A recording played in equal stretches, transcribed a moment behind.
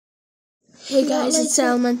Hey guys, it's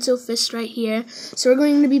Elemental Fist right here. So we're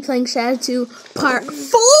going to be playing Shodow 2 Part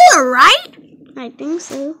 4, right? I think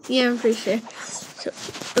so. Yeah, I'm pretty sure. So,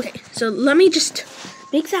 okay, so let me just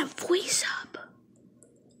make that voice up.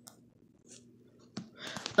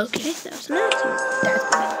 Okay, that was nice. That's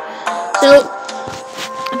good.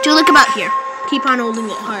 So, do look about here. Keep on holding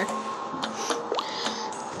it hard.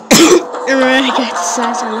 Alright, I got the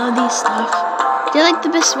size. I love these stuff. They're like the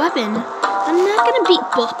best weapon. I'm not gonna beat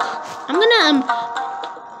Book. I'm gonna,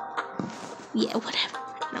 yeah, whatever.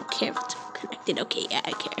 I don't care if it's connected. Okay, yeah,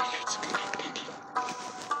 I care if it's connected.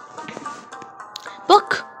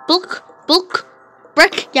 Book,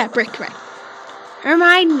 brick. Yeah, brick, right.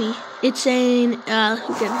 Remind me. It's saying, we're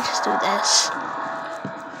gonna just do this.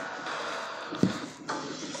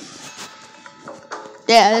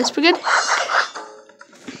 Yeah, that's pretty good.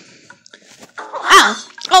 Ow!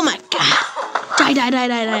 Oh my god! Died.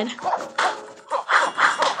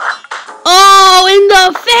 Oh, in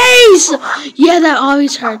the face! Yeah, that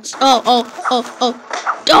always hurts. Oh,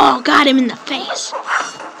 got him in the face.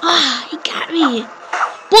 Ah, he got me.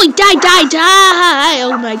 Boy, die.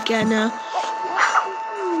 Oh my god, no.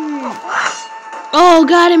 Oh,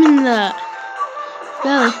 got him in the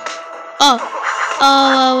belly.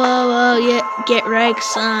 Oh, yeah, get wrecked,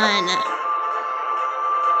 son.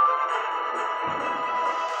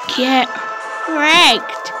 Get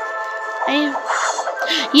wrecked.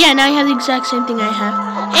 Yeah, now I have the exact same thing I have.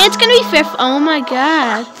 And it's gonna be fair. Oh my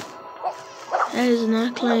god. That is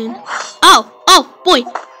not clean. Oh, boy.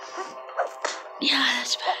 Yeah,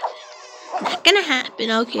 that's bad. Not gonna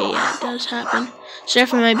happen. Okay, yeah, it does happen. Sorry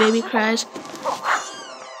for my baby cries.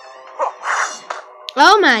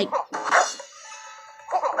 Oh my.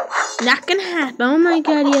 Not gonna happen. Oh my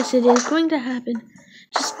god, yes, it is going to happen.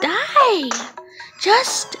 Just die.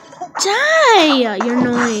 Just die. You're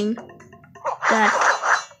annoying. That.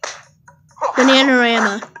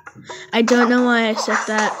 Bananarama. I don't know why I said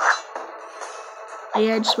that.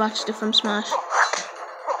 Yeah, I just watched it from Smash.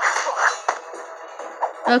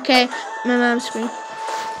 Okay, my mom's screen.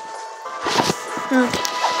 Okay,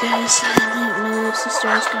 guys, my little sister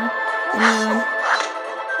is gone.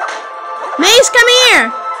 Mace, come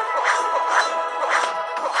here!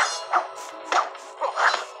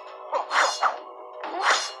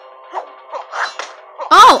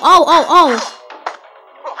 Oh!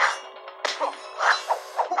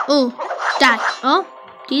 Oh, die. Oh,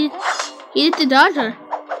 he did the dodger.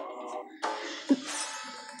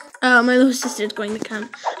 Oh, my little sister's going to come.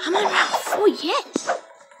 I'm on round 4, yes.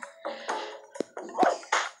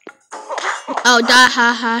 Oh, die,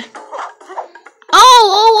 ha.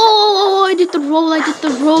 Oh, I did the roll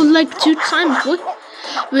like 2 times. What?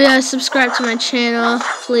 Yeah, subscribe to my channel,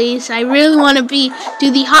 please. I really want to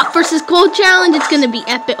do the hot versus cold challenge. It's going to be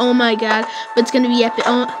epic. Oh my god. But it's going to be epic.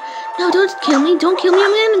 Oh, no, don't kill me. I'm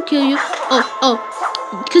going to kill you. Oh.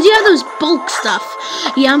 Because you have those bulk stuff.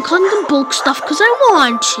 Yeah, I'm calling them bulk stuff because I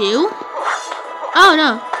want to. Oh,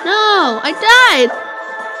 no, I died.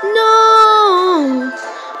 No.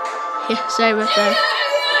 Yeah, sorry about that.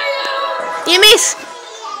 Yeah, Mace.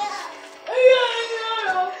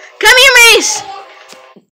 Come here, Mace.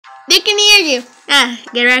 They can hear you. Ah,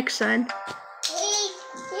 get wrecked, son.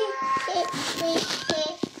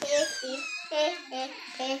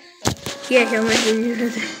 Yeah, he'll make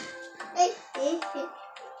you.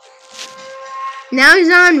 Now he's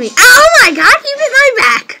on me. Oh my god, he bit my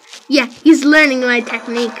back. Yeah, he's learning my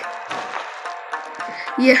technique.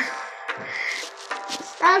 Yeah.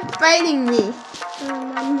 Stop fighting me.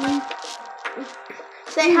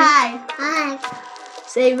 Say hi. Hi.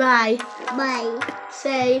 Say bye. Bye.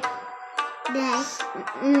 Say. Bye.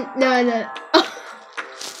 No. Oh.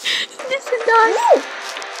 This is not.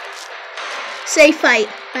 Say fight.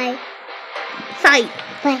 Bye. Fight.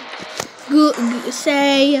 Bye.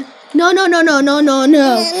 Say. No. No.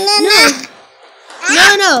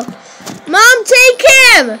 Mom, take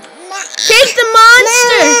him. Take the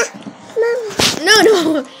monster. No.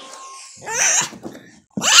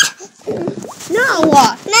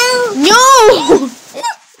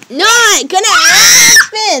 Not gonna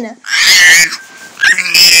happen.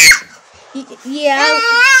 Yeah.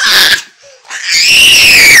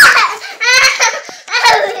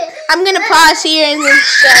 I'm gonna pause here and then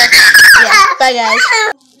yeah, bye guys.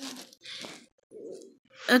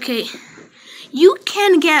 Okay, you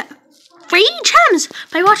can get free gems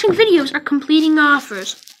by watching videos or completing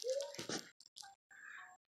offers.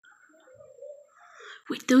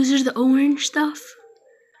 Wait, those are the orange stuff?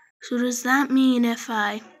 So does that mean if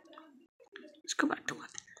let's go back to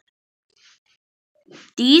weapon.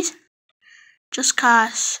 These just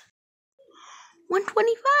cost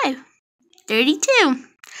 $125, $32,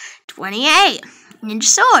 28. Ninja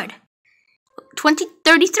sword.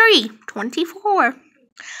 33. 24.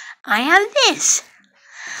 I have this.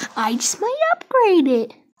 I just might upgrade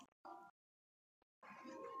it.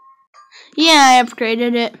 Yeah, I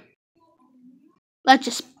upgraded it. Let's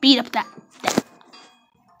just speed up that.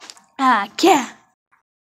 Yeah.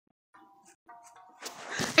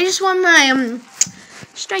 I just want my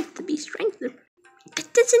strength to be strengthened.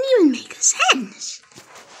 That doesn't even make sense.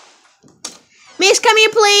 Mace, come here,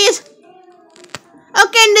 please.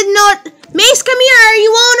 Okay, Mace, come here.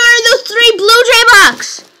 You won't order those 3 blue J bucks.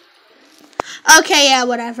 Okay, yeah,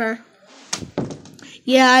 whatever.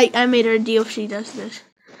 Yeah, I made her a deal if she does this.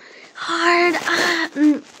 Hard.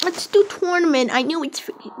 Let's do tournament. I know it's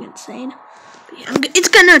freaking insane. Yeah, I'm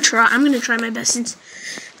gonna try my best since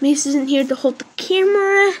Mace isn't here to hold the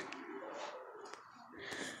camera.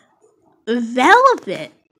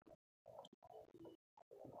 Velvet.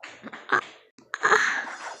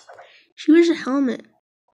 She wears a helmet.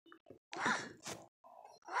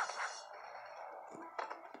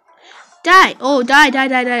 Die. Oh,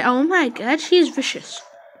 die. Oh my god, she is vicious.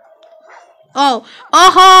 Oh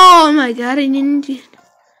my god, I didn't do it.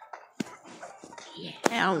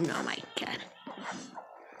 Yeah, oh no, my god.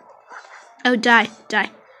 Oh, die.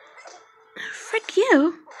 Frick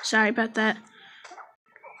you. Sorry about that.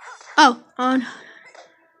 Oh no.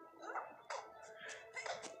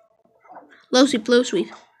 Low sweep.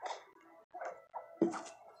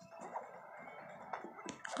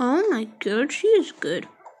 Oh my god, she is good.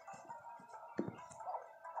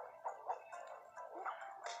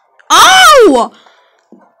 Oh!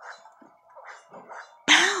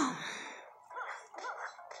 Ow.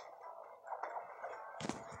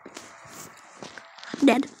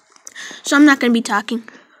 Dead. So I'm not gonna be talking.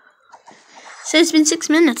 So it's been 6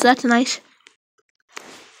 minutes, that's nice.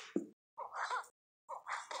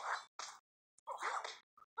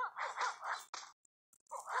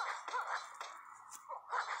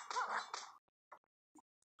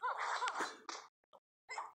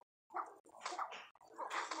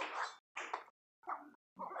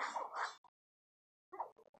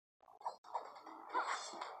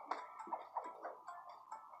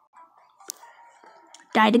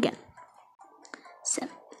 Died again. 7.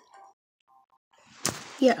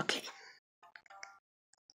 Yeah, okay.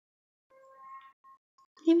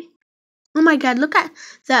 Maybe. Oh my god, look at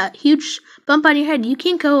that huge bump on your head. You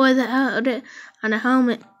can't go without it on a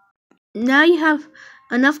helmet. Now you have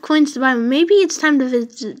enough coins to buy them. Maybe it's time to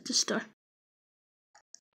visit the store.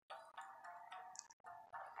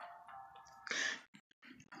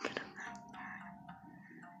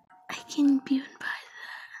 I can even buy that.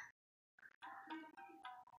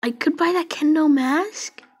 I could buy that kendo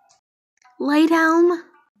mask. Light helm.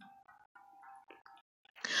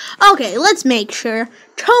 Okay, let's make sure.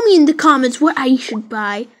 Tell me in the comments what I should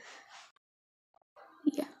buy.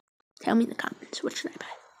 Yeah, tell me in the comments what should I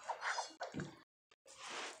buy.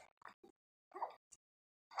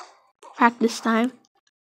 Practice time.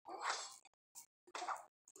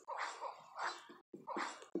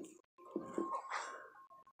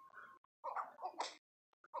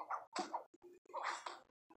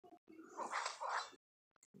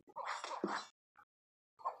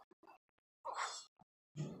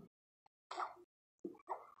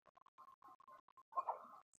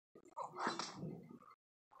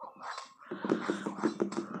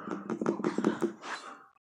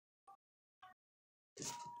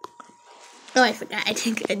 Oh, I forgot. I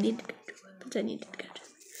think I need to go to weapons. I need to go to.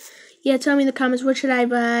 Yeah, tell me in the comments what should I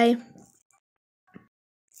buy.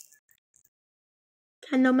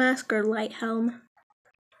 Kendo mask or light helm.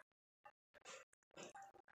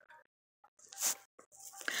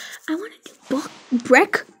 I want to do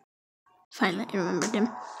brick. Finally, I remembered him.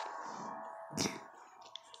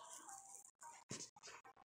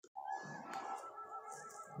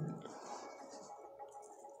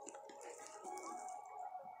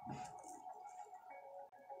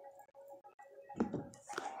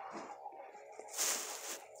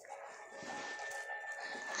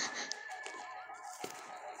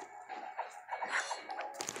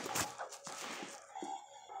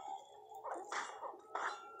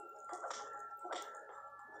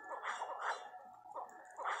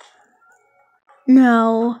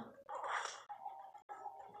 No.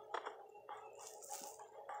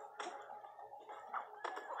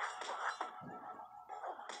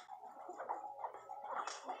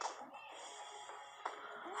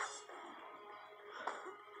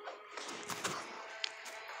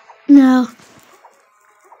 No.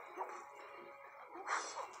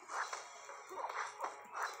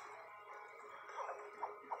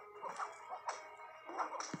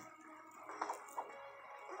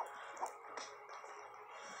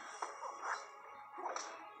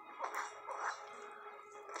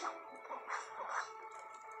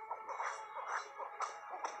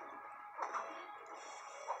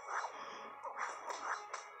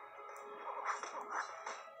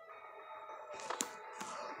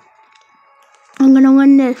 I'm gonna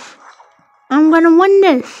win this. I'm gonna win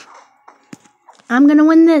this. I'm gonna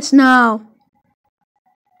win this. No.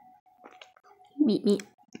 Beat me.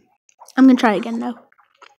 I'm gonna try again though.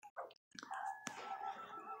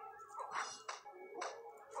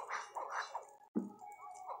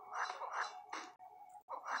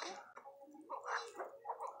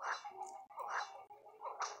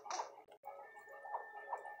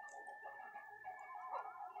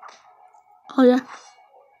 Oh yeah.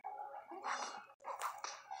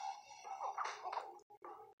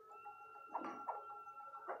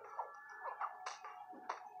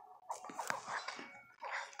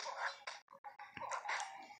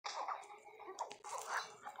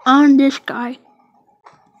 On this guy.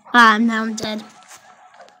 Ah, now I'm dead.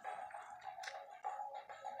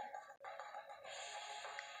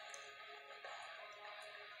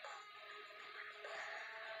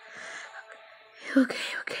 Okay.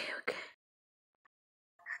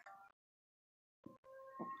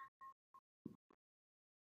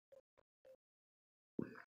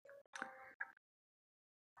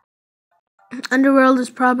 Underworld is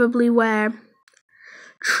probably where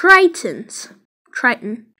Triton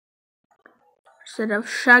instead of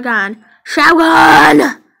Shogun.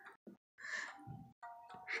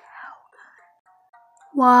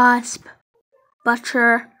 Wasp,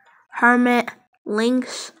 Butcher, Hermit,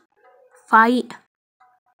 Lynx, Fight.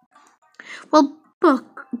 Well,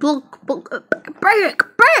 break.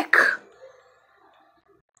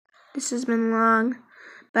 This has been long.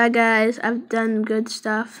 Bye guys, I've done good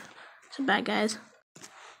stuff. So bye guys.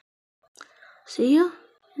 See you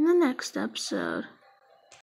in the next episode.